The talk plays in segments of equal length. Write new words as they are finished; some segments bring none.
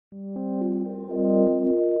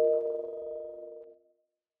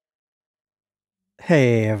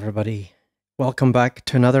Hey everybody, welcome back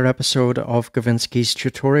to another episode of Gavinsky's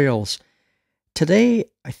Tutorials. Today,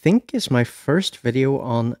 I think, is my first video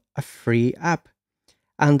on a free app,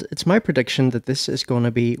 and it's my prediction that this is going to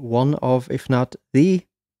be one of, if not the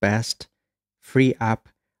best free app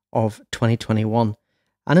of 2021.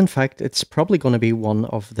 And in fact, it's probably going to be one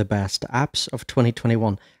of the best apps of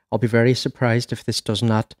 2021. I'll be very surprised if this does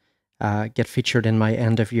not get featured in my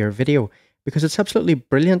end of year video, because it's absolutely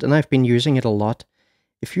brilliant and I've been using it a lot.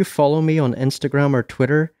 If you follow me on Instagram or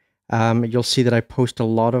Twitter, you'll see that I post a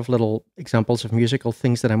lot of little examples of musical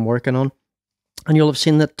things that I'm working on. And you'll have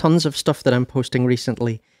seen that tons of stuff that I'm posting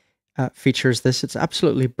recently features this. It's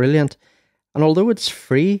absolutely brilliant. And although it's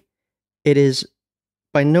free, it is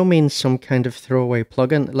by no means some kind of throwaway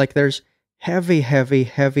plugin. Like, there's heavy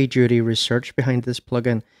duty research behind this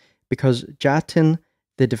plugin, because Jatin,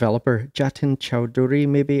 the developer, Jatin Chowdhury,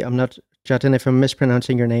 maybe, Jatin, if I'm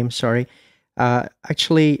mispronouncing your name, sorry,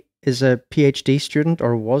 actually is a PhD student,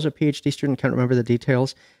 or was a PhD student, can't remember the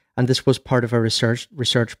details, and this was part of a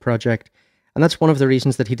research project, and that's one of the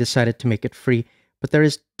reasons that he decided to make it free. But there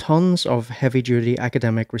is tons of heavy-duty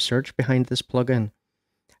academic research behind this plugin,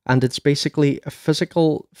 and it's basically a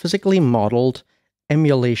physically modeled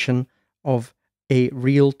emulation of a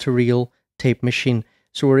reel-to-reel tape machine.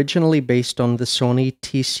 So originally based on the Sony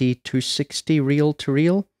TC260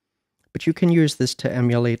 reel-to-reel, but you can use this to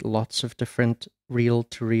emulate lots of different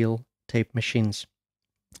reel-to-reel tape machines.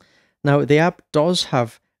 Now, the app does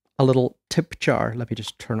have a little tip jar. Let me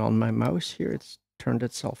just turn on my mouse here. It's turned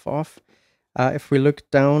itself off. If we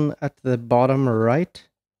look down at the bottom right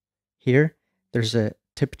here, there's a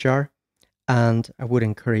tip jar. And I would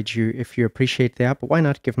encourage you, if you appreciate the app, why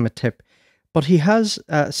not give him a tip? But he has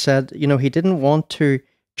said, he didn't want to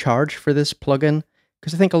charge for this plugin,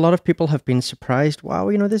 because I think a lot of people have been surprised. Wow,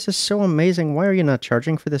 this is so amazing. Why are you not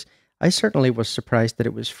charging for this? I certainly was surprised that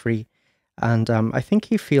it was free. And I think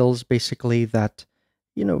he feels basically that,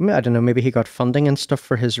 I don't know, maybe he got funding and stuff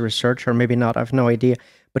for his research, or maybe not, I've no idea.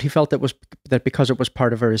 But he felt that because it was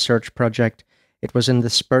part of a research project, it was in the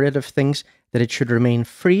spirit of things that it should remain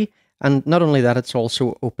free. And not only that, it's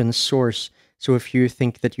also open source. So if you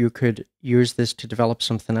think that you could use this to develop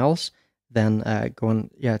something else, then go and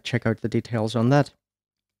check out the details on that.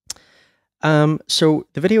 So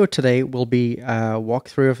the video today will be a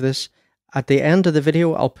walkthrough of this. At the end of the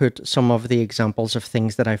video, I'll put some of the examples of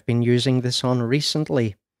things that I've been using this on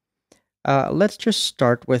recently. Let's just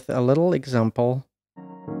start with a little example.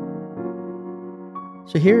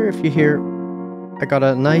 So here, if you hear, I got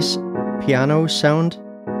a nice piano sound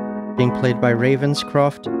being played by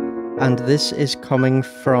Ravenscroft, and this is coming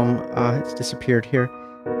from, it's disappeared here,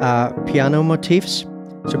 piano motifs.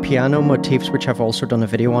 So piano motifs, which I've also done a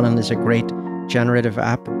video on and is a great generative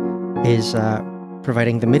app, is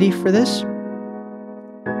providing the MIDI for this.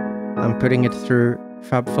 I'm putting it through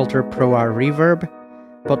FabFilter Pro R Reverb,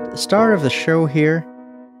 but the star of the show here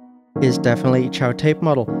is definitely Chow Tape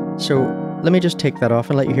Model. So let me just take that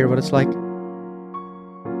off and let you hear what it's like.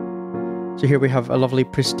 So here we have a lovely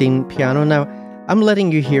pristine piano. Now, I'm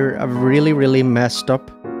letting you hear a really messed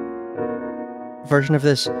up version of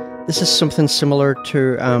this. This is something similar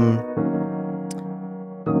to,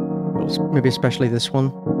 maybe especially this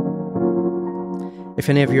one. If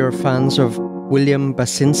any of you are fans of William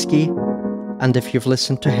Basinski, and if you've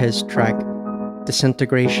listened to his track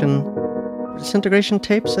Disintegration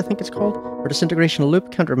Tapes, I think it's called, or Disintegration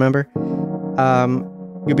Loop, can't remember,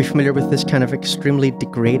 you'll be familiar with this kind of extremely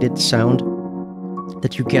degraded sound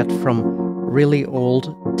that you get from really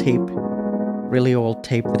old tape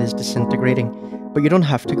that is disintegrating. But you don't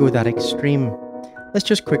have to go that extreme. Let's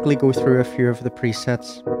just quickly go through a few of the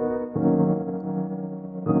presets.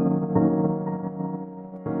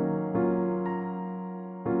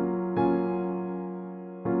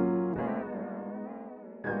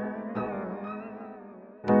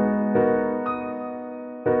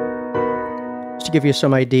 Just to give you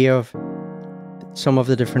some idea of some of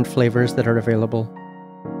the different flavors that are available.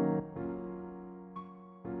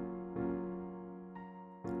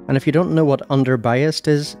 And if you don't know what underbiased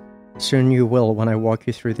is, soon you will when I walk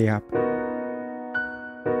you through the app.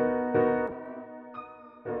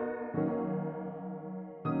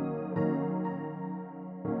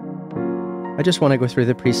 I just want to go through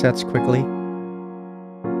the presets quickly.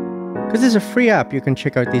 Because this is a free app, you can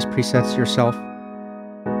check out these presets yourself.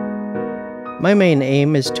 My main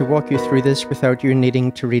aim is to walk you through this without you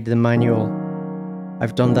needing to read the manual.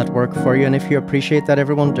 I've done that work for you, and if you appreciate that,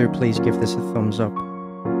 everyone, do please give this a thumbs up.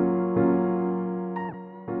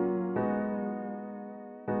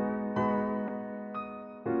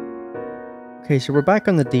 Okay, so we're back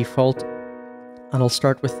on the default, and I'll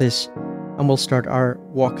start with this and we'll start our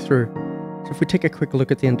walkthrough. So if we take a quick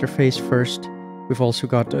look at the interface first, we've also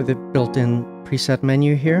got the built-in preset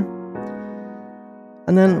menu here.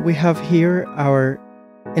 And then we have here our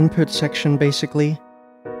input section, basically,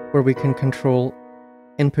 where we can control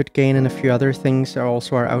input gain and a few other things.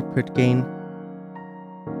 Also our output gain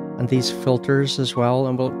and these filters as well.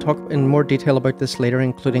 And we'll talk in more detail about this later,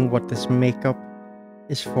 including what this makeup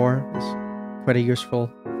is for. It's quite a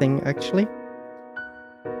useful thing, actually.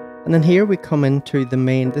 And then here we come into the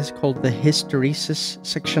main, this is called the hysteresis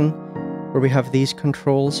section, where we have these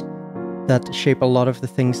controls that shape a lot of the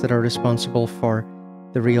things that are responsible for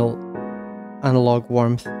the real analog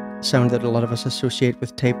warmth sound that a lot of us associate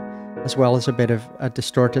with tape, as well as a bit of a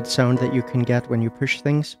distorted sound that you can get when you push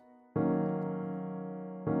things.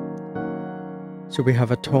 So we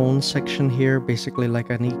have a tone section here, basically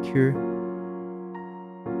like an EQ.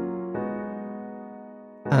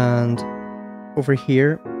 And over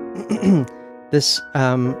here, this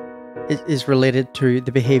is related to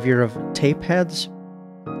the behavior of tape heads.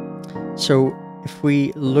 So if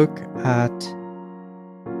we look at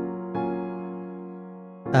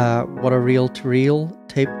what a reel-to-reel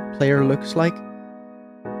tape player looks like,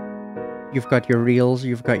 you've got your reels,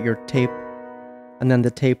 you've got your tape, and then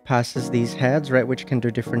the tape passes these heads, right, which can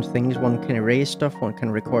do different things. One can erase stuff, one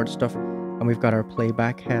can record stuff, and we've got our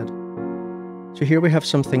playback head. So here we have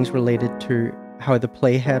some things related to how the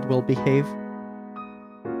playhead will behave.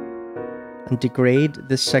 And degrade,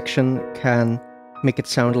 this section can make it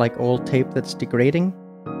sound like old tape that's degrading.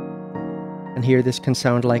 And here this can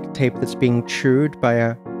sound like tape that's being chewed by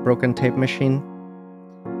a broken tape machine.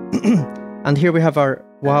 And here we have our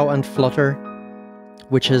wow and flutter,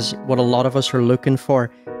 which is what a lot of us are looking for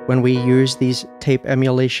when we use these tape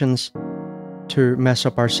emulations to mess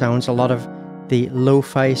up our sounds. A lot of the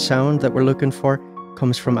lo-fi sound that we're looking for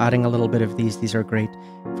comes from adding a little bit of these. These are great.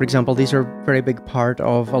 For example, these are a very big part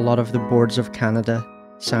of a lot of the Boards of Canada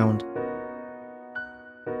sound.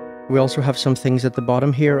 We also have some things at the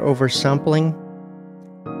bottom here, oversampling,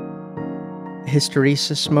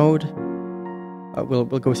 hysteresis mode. We'll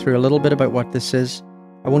go through a little bit about what this is.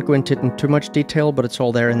 I won't go into it in too much detail, but it's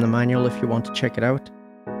all there in the manual if you want to check it out.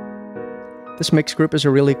 This mix group is a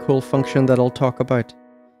really cool function that I'll talk about,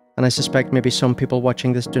 and I suspect maybe some people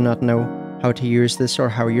watching this do not know how to use this or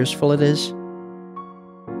how useful it is.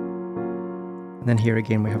 And then here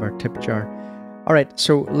again we have our tip jar. Alright,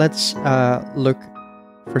 so let's look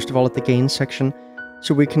first of all at the gain section.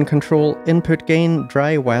 So we can control input gain,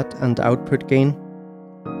 dry, wet, and output gain.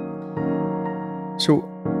 So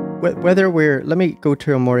whether let me go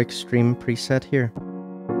to a more extreme preset here.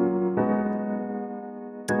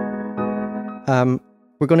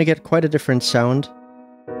 We're going to get quite a different sound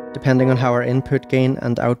depending on how our input gain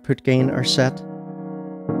and output gain are set.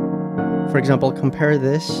 For example, compare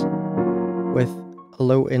this with a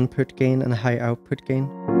low input gain and a high output gain.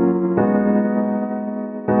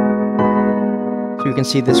 So you can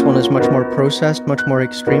see this one is much more processed, much more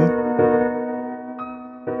extreme.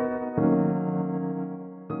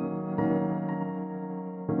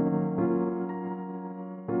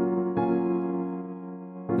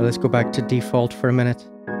 Now let's go back to default for a minute.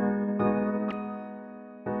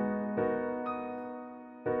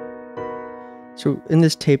 So in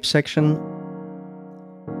this tape section,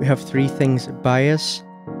 we have three things: bias,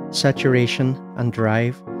 saturation, and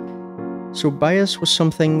drive. So bias was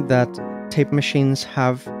something that tape machines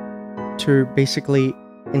have to basically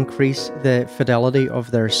increase the fidelity of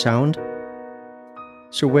their sound.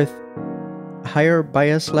 So with a higher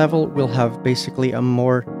bias level, we'll have basically a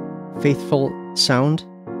more faithful sound.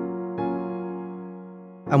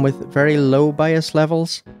 And with very low bias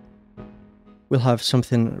levels, we'll have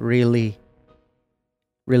something really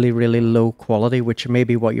low quality, which may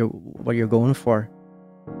be what you're going for.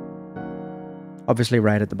 Obviously,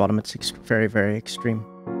 right at the bottom, it's very, very extreme.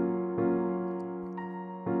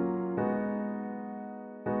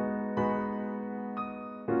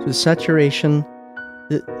 So the saturation,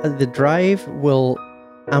 the drive will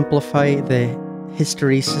amplify the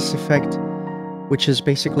hysteresis effect, which is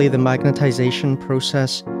basically the magnetization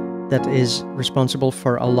process that is responsible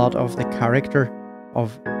for a lot of the character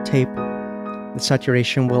of tape. The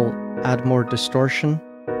saturation will add more distortion.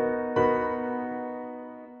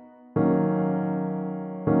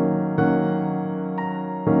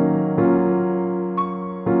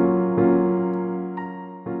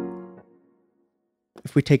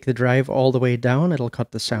 If we take the drive all the way down, it'll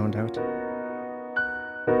cut the sound out.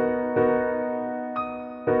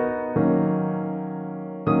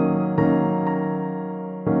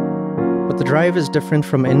 But the drive is different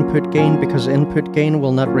from input gain because input gain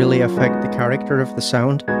will not really affect the character of the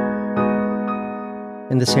sound.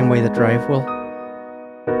 in the same way the drive will.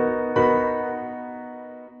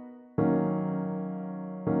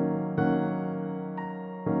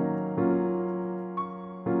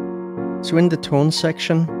 So in the tone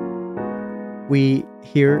section, we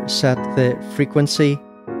here set the frequency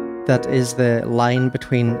that is the line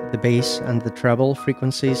between the bass and the treble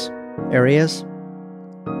frequencies areas.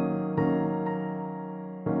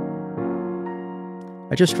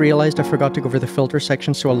 I just realized I forgot to go over the filter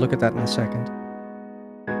section, so I'll look at that in a second.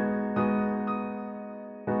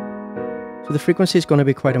 So the frequency is going to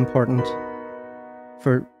be quite important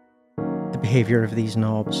for the behavior of these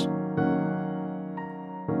knobs.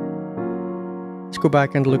 Let's go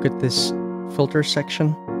back and look at this filter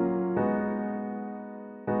section.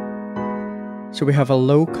 So we have a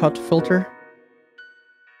low cut filter.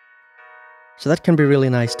 So that can be really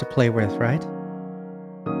nice to play with, right?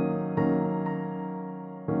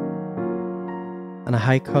 And a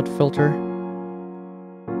high cut filter.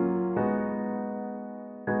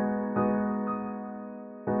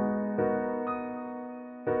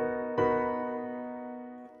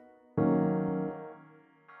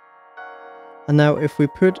 And now if we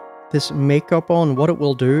put this makeup on, what it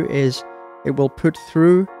will do is it will put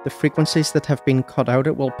through the frequencies that have been cut out.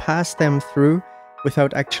 It will pass them through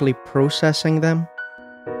without actually processing them.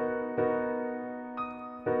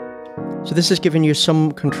 So this is giving you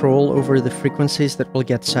some control over the frequencies that will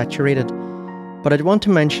get saturated. But I'd want to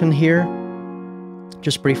mention here,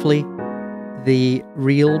 just briefly, the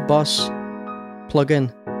Real Bus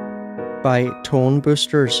plugin by Tone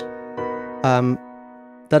Boosters.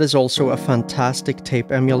 That is also a fantastic tape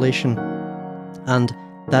emulation, and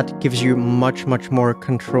that gives you much more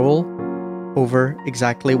control over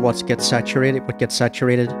exactly what gets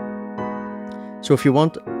saturated. So if you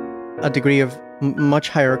want a degree of much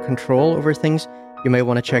higher control over things, you may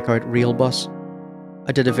want to check out Real Bus.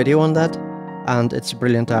 I did a video on that, and it's a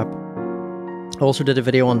brilliant app. I also did a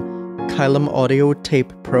video on Audio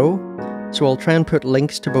Tape Pro, so I'll try and put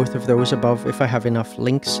links to both of those above if I have enough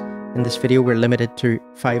links. In this video, we're limited to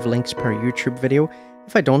 5 links per YouTube video.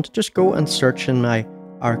 If I don't, just go and search in my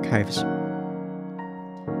archives.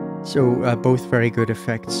 So both very good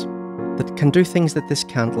effects that can do things that this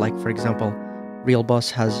can't, like for example, Real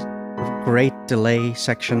Bus has a great delay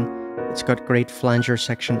section, it's got great flanger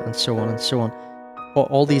section, and so on and so on.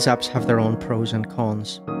 All these apps have their own pros and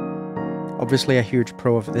cons. Obviously a huge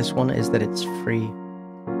pro of this one is that it's free.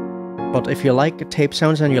 But if you like tape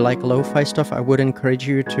sounds and you like lo-fi stuff, I would encourage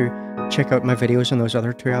you to check out my videos on those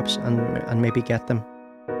other 2 apps and maybe get them.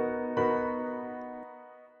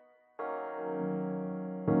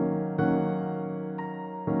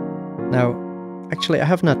 Now, actually I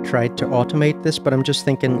have not tried to automate this, but I'm just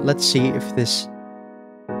thinking, let's see if this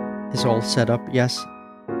is all set up. Yes.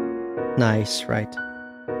 Nice, right.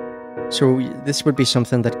 So this would be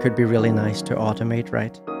something that could be really nice to automate,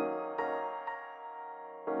 right?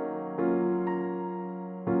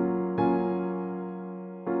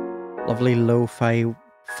 Lovely lo-fi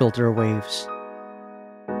filter waves.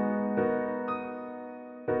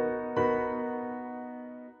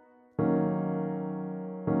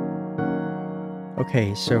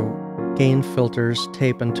 Okay, so gain, filters,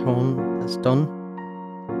 tape and tone, that's done.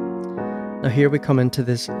 Now here we come into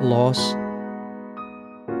this loss,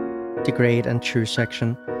 degrade and chew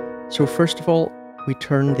section. So first of all, we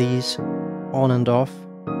turn these on and off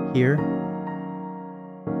here.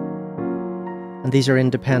 And these are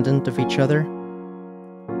independent of each other.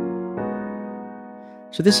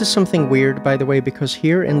 So this is something weird, by the way, because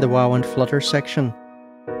here in the WoW and Flutter section,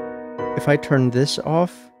 if I turn this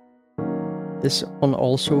off, this one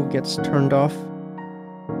also gets turned off.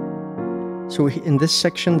 So in this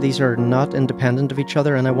section, these are not independent of each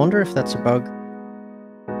other, and I wonder if that's a bug.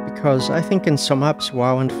 Because I think in some apps,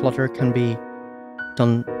 WoW and Flutter can be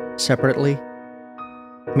done separately.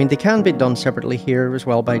 I mean, they can be done separately here as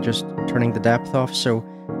well by just turning the depth off, so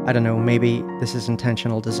I don't know, maybe this is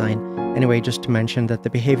intentional design. Anyway, just to mention that the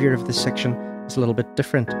behavior of this section is a little bit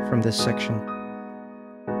different from this section.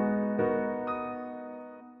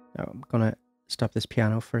 Now I'm gonna stop this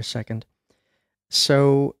piano for a second.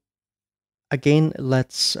 So again,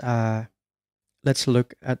 let's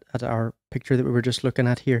look at our picture that we were just looking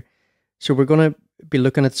at here. So we're gonna be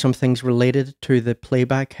looking at some things related to the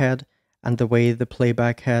playback head and the way the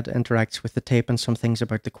playback head interacts with the tape, and some things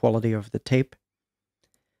about the quality of the tape.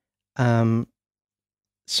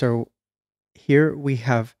 So here we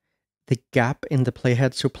have the gap in the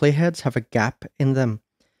playhead. So playheads have a gap in them,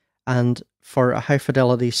 and for a high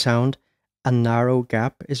fidelity sound, a narrow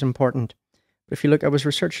gap is important. But if you look, I was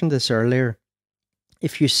researching this earlier.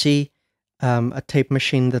 If you see a tape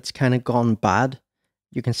machine that's kind of gone bad,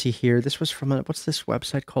 You can see here, this was from what's this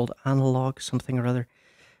website called? Analogue something or other.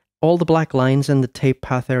 All the black lines in the tape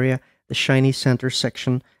path area, the shiny center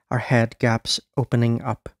section, are head gaps opening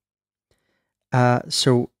up.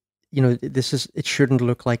 So, you know, it shouldn't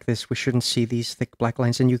look like this. We shouldn't see these thick black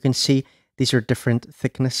lines. And you can see these are different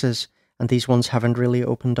thicknesses, and these ones haven't really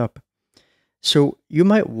opened up. So you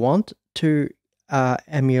might want to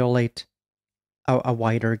emulate a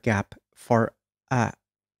wider gap for a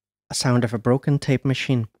sound of a broken tape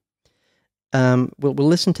machine. We'll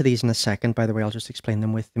listen to these in a second. By the way, I'll just explain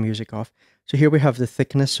them with the music off. So here we have the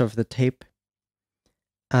thickness of the tape.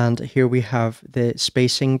 And here we have the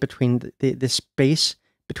spacing between the space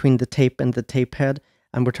between the tape and the tape head.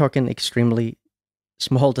 And we're talking extremely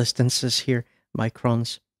small distances here,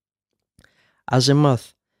 microns.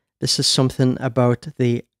 Azimuth. This is something about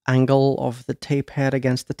the angle of the tape head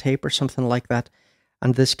against the tape or something like that.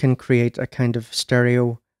 And this can create a kind of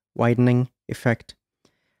stereo widening effect.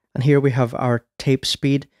 And here we have our tape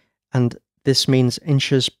speed, and this means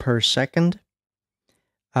inches per second.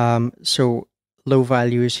 So low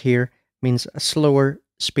values here means a slower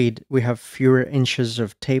speed. We have fewer inches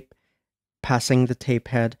of tape passing the tape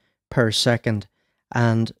head per second,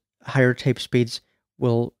 and higher tape speeds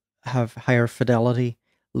will have higher fidelity,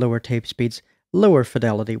 lower tape speeds, lower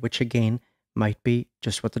fidelity, which again might be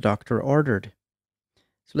just what the doctor ordered.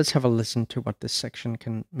 So let's have a listen to what this section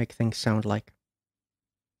can make things sound like.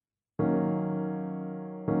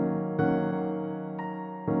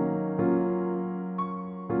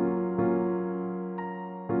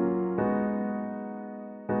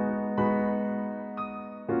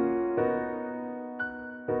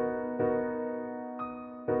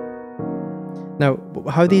 Now,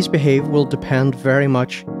 how these behave will depend very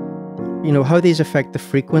much, you know, how these affect the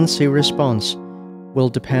frequency response will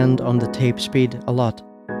depend on the tape speed a lot.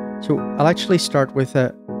 So I'll actually start with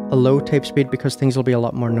a low tape speed because things will be a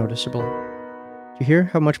lot more noticeable. Do you hear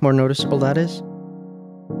how much more noticeable that is?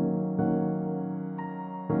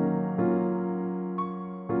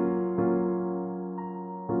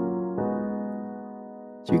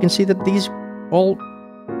 So you can see that these all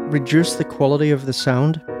reduce the quality of the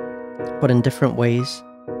sound, but in different ways.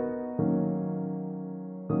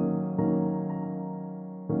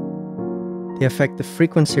 They affect the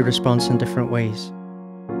frequency response in different ways.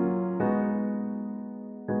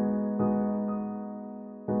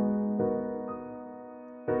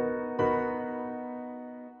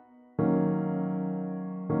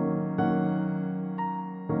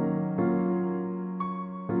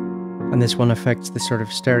 And this one affects the sort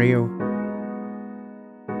of stereo.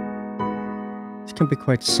 This can be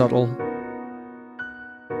quite subtle.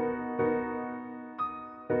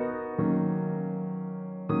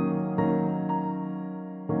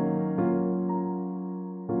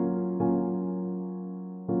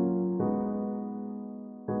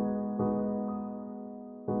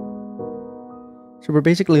 So we're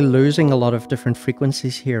basically losing a lot of different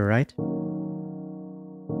frequencies here, right?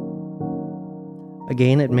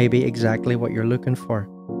 Again, it may be exactly what you're looking for.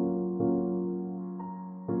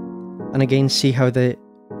 And again, see how the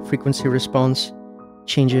frequency response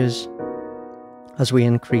changes as we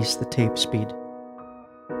increase the tape speed.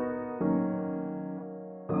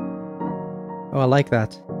 Oh, I like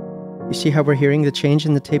that. You see how we're hearing the change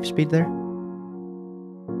in the tape speed there?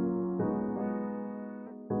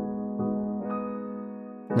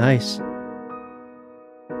 Nice.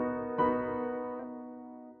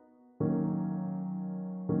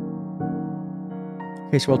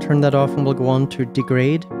 Okay, so we'll turn that off and we'll go on to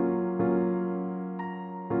degrade.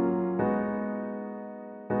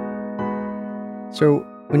 So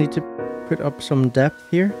we need to put up some depth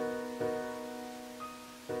here.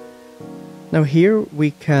 Now here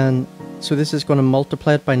we can, so this is going to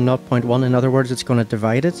multiply it by 0.1. In other words, it's going to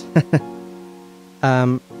divide it.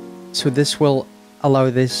 So this will allow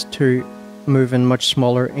this to move in much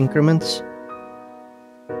smaller increments.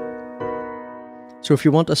 So if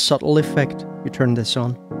you want a subtle effect, you turn this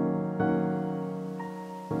on.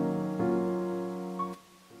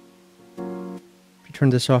 If you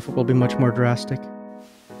turn this off, it will be much more drastic.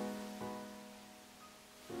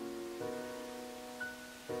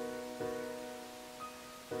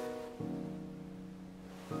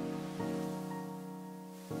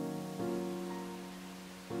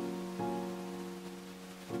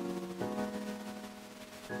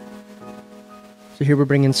 So here we're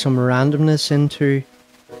bringing some randomness into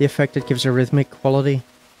the effect. It gives a rhythmic quality.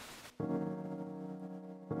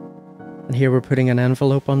 And here we're putting an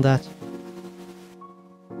envelope on that.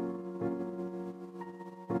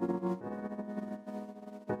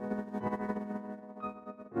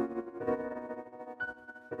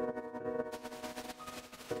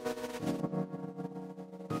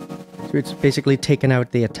 So it's basically taken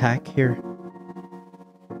out the attack here.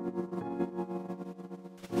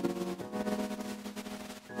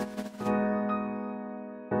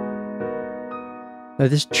 Now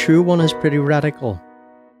this true one is pretty radical.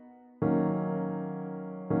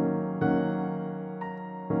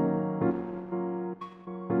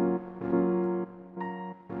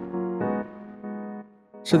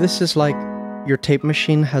 So this is like your tape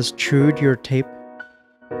machine has chewed your tape.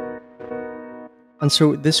 And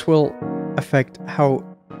so this will affect how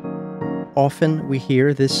often we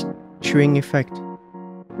hear this chewing effect.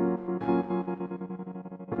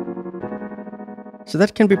 So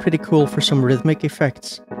that can be pretty cool for some rhythmic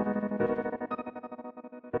effects.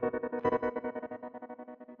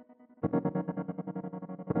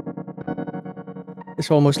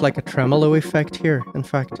 It's almost like a tremolo effect here, in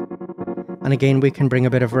fact. And again, we can bring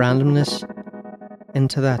a bit of randomness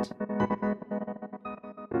into that.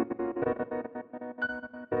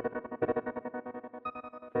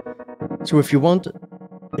 So if you want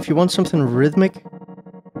something rhythmic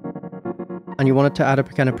and you wanted to add a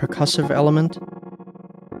kind of percussive element,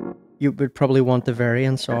 you would probably want the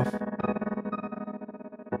variance off.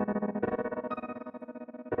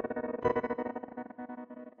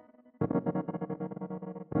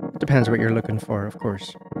 It depends what you're looking for, of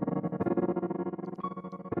course.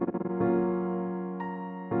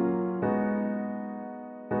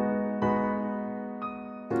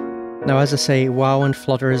 Now, as I say, WoW and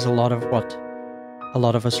Flutter is a lot of what a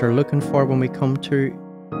lot of us are looking for when we come to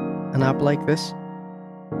an app like this.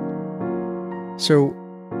 So,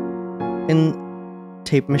 in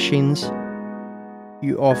tape machines,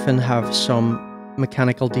 you often have some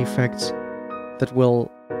mechanical defects that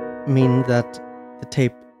will mean that the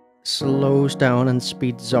tape slows down and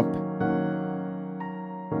speeds up.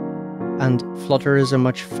 And Flutter is a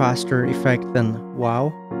much faster effect than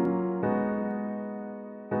WoW.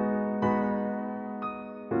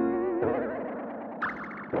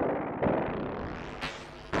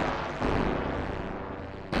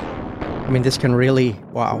 I mean, this can really,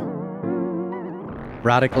 wow,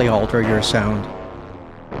 radically alter your sound.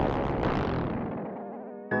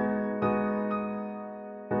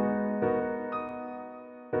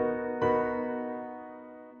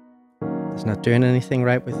 It's not doing anything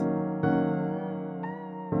right with...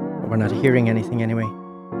 We're not hearing anything anyway,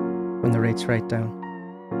 when the rate's right down.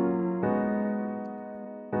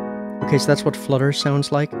 Okay, so that's what Flutter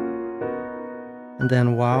sounds like. And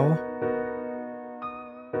then WoW.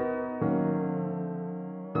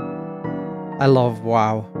 I love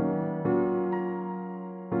WoW.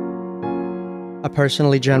 I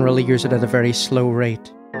personally generally use it at a very slow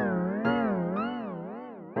rate.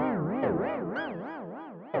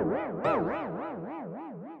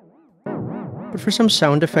 But for some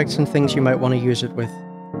sound effects and things, you might want to use it with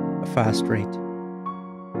a fast rate.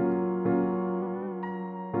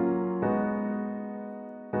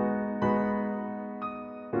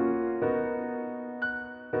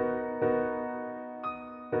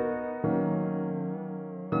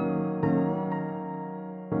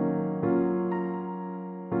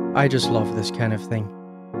 I just love this kind of thing.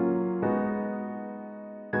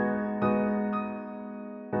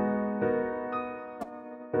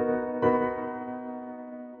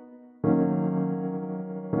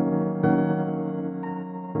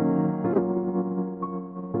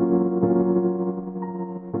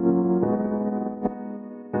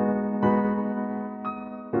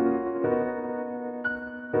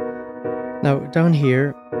 Now down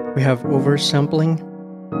here we have oversampling,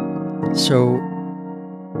 so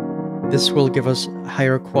this will give us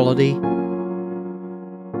higher quality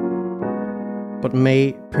but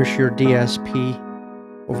may push your DSP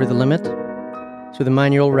over the limit. So the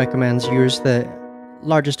manual recommends use the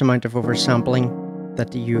largest amount of oversampling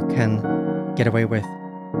that you can get away with.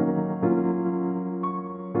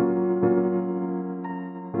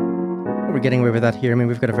 We're getting away with that here. I mean,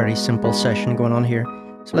 we've got a very simple session going on here.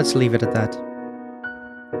 So let's leave it at that.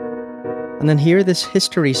 And then here, this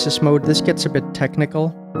hysteresis mode, this gets a bit technical,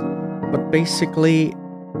 but basically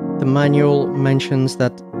the manual mentions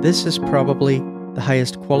that this is probably the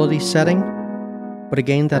highest quality setting, but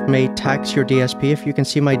again, that may tax your DSP. If you can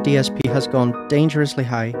see, my DSP has gone dangerously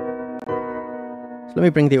high. So let me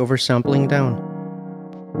bring the oversampling down.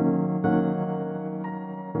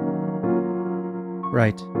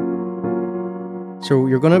 Right. So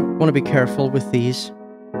you're going to want to be careful with these.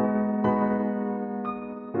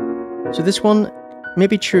 So this one,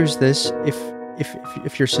 maybe choose this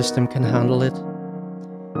if your system can handle it.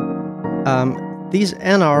 These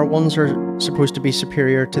NR ones are supposed to be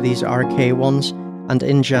superior to these RK ones, and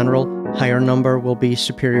in general, higher number will be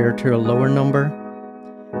superior to a lower number.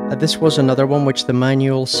 This was another one which the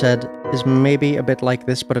manual said is maybe a bit like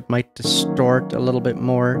this, but it might distort a little bit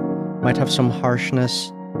more, might have some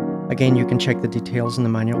harshness. Again, you can check the details in the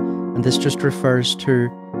manual. And this just refers to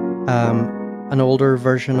an older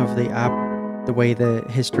version of the app, the way the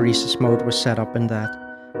hysteresis mode was set up in that.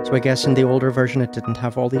 So I guess in the older version it didn't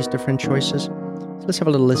have all these different choices. So let's have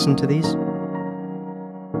a little listen to these.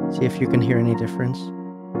 See if you can hear any difference.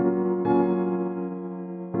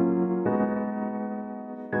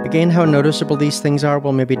 Again, how noticeable these things are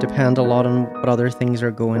will maybe depend a lot on what other things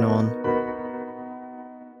are going on.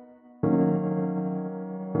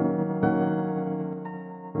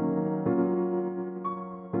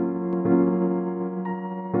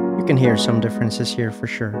 You can hear some differences here for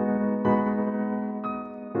sure.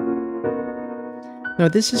 Now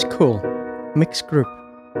this is cool. Mixed group.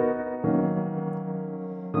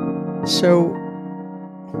 So,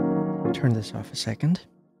 turn this off a second.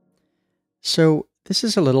 So this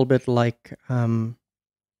is a little bit like, let's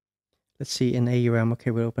see, in AUM,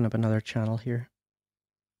 okay, we'll open up another channel here.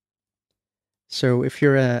 So if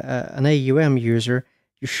you're an AUM user,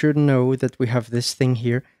 you should know that we have this thing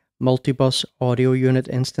here, multi-bus audio unit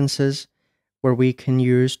instances, where we can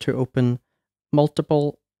use to open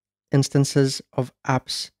multiple instances of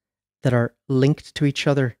apps that are linked to each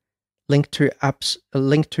other, linked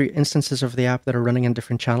to instances of the app that are running in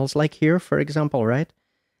different channels, like here, for example, right?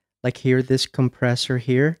 Like here, this compressor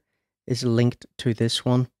here is linked to this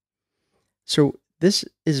one. So this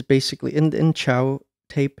is basically, in Chow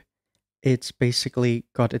Tape, it's basically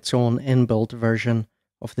got its own inbuilt version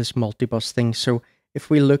of this multibus thing. So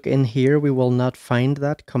if we look in here, we will not find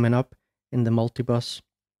that coming up in the multibus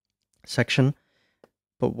section.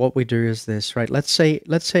 But what we do is this, right? Let's say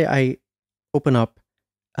I open up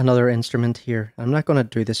another instrument here. I'm not going to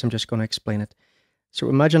do this, I'm just going to explain it. So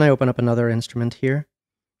imagine I open up another instrument here,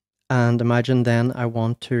 and imagine then I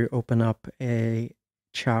want to open up a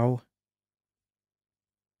Chow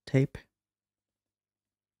tape.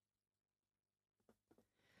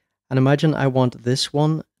 And imagine I want this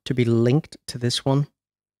one to be linked to this one.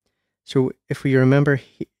 So if we remember,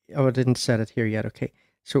 oh, I didn't set it here yet, okay.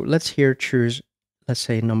 So let's here choose, let's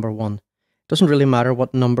say number 1. It doesn't really matter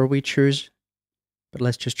what number we choose, but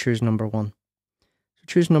let's just choose number 1. So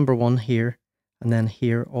choose number 1 here, and then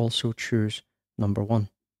here also choose number 1.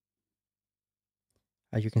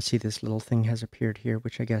 You can see this little thing has appeared here,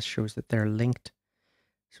 which I guess shows that they're linked.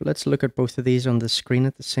 So let's look at both of these on the screen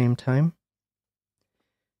at the same time.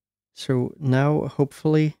 So now,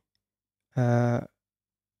 hopefully, when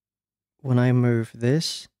I move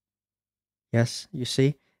this, yes, you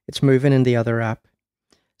see, it's moving in the other app.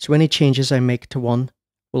 So any changes I make to one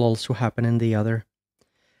will also happen in the other.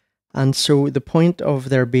 And so the point of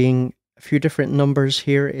there being a few different numbers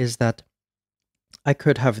here is that I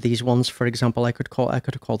could have these ones, for example, I could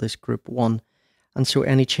call this group 1. And so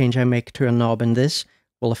any change I make to a knob in this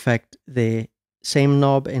will affect the same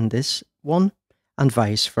knob in this one, and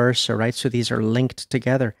vice versa, right? So these are linked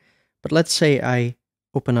together. But let's say I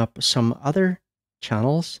open up some other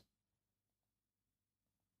channels.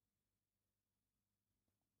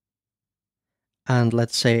 And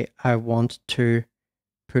let's say I want to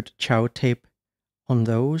put Chow Tape on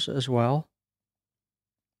those as well.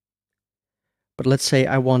 But let's say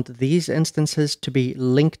I want these instances to be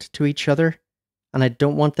linked to each other, and I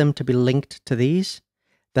don't want them to be linked to these.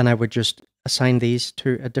 Then I would just assign these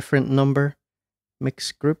to a different number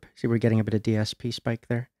mix group. See, we're getting a bit of DSP spike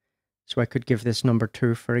there. So I could give this number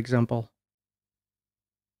 2, for example.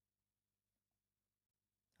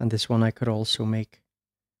 And this one I could also make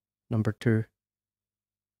number 2.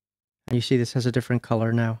 And you see this has a different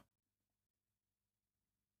color now.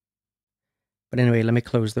 But anyway, let me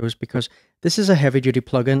close those because this is a heavy-duty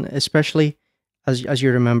plugin, especially as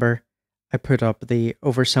you remember, I put up the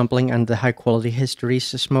oversampling and the high-quality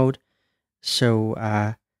hysteresis mode. So,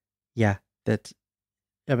 yeah,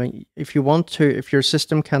 I mean, if you want to, if your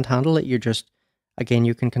system can't handle it, you just, again,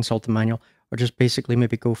 you can consult the manual, or just basically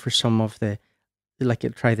maybe go for some of the, like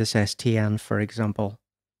try this STN, for example.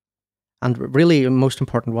 And really, the most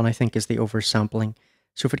important one, I think, is the oversampling.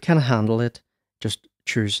 So if it can handle it, just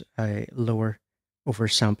choose a lower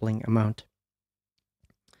oversampling amount.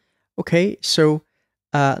 Okay, so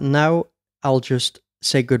now I'll just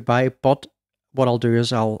say goodbye, but what I'll do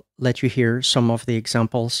is I'll let you hear some of the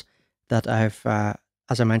examples that I've,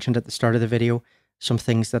 as I mentioned at the start of the video, some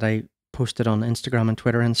things that I posted on Instagram and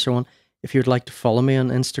Twitter and so on. If you'd like to follow me on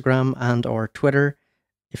Instagram and or Twitter,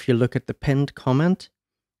 if you look at the pinned comment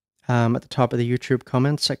at the top of the YouTube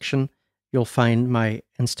comment section, you'll find my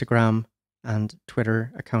Instagram and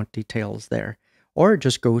Twitter account details there. Or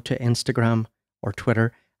just go to Instagram or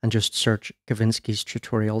Twitter and just search Kavinsky's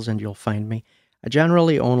tutorials and you'll find me. I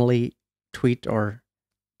generally only tweet or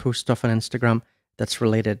post stuff on Instagram that's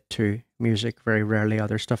related to music, very rarely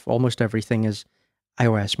other stuff. Almost everything is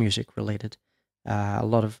iOS music related. A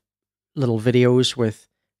lot of little videos with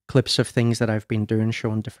clips of things that I've been doing,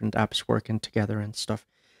 showing different apps working together and stuff.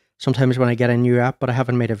 Sometimes when I get a new app, but I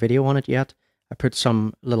haven't made a video on it yet, I put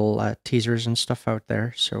some little teasers and stuff out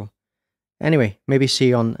there. So anyway, maybe see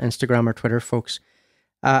you on Instagram or Twitter, folks.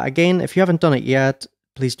 Again, if you haven't done it yet,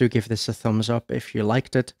 please do give this a thumbs up if you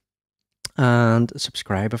liked it. And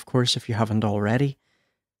subscribe, of course, if you haven't already.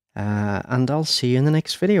 And I'll see you in the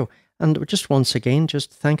next video. And just once again,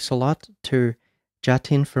 just thanks a lot to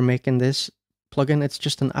Jatin for making this plugin. It's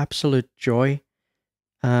just an absolute joy.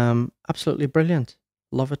 Absolutely brilliant.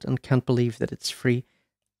 Love it and can't believe that it's free.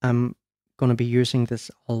 I'm going to be using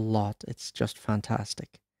this a lot. It's just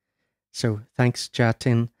fantastic. So thanks,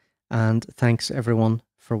 Jatin, and thanks everyone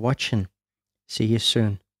for watching. See you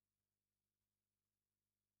soon.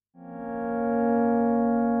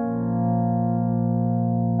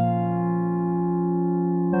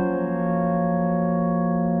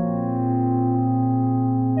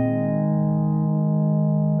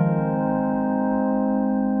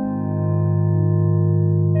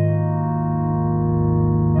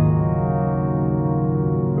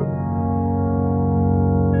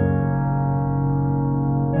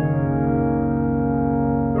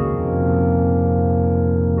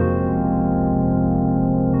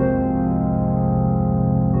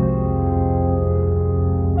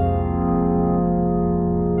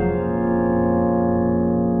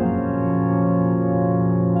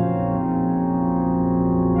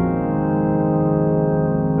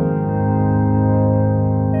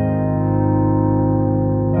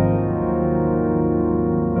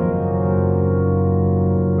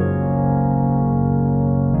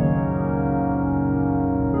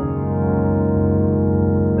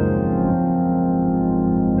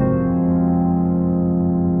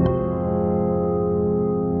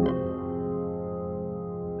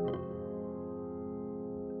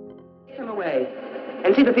 Away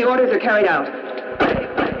and see that the orders are carried out.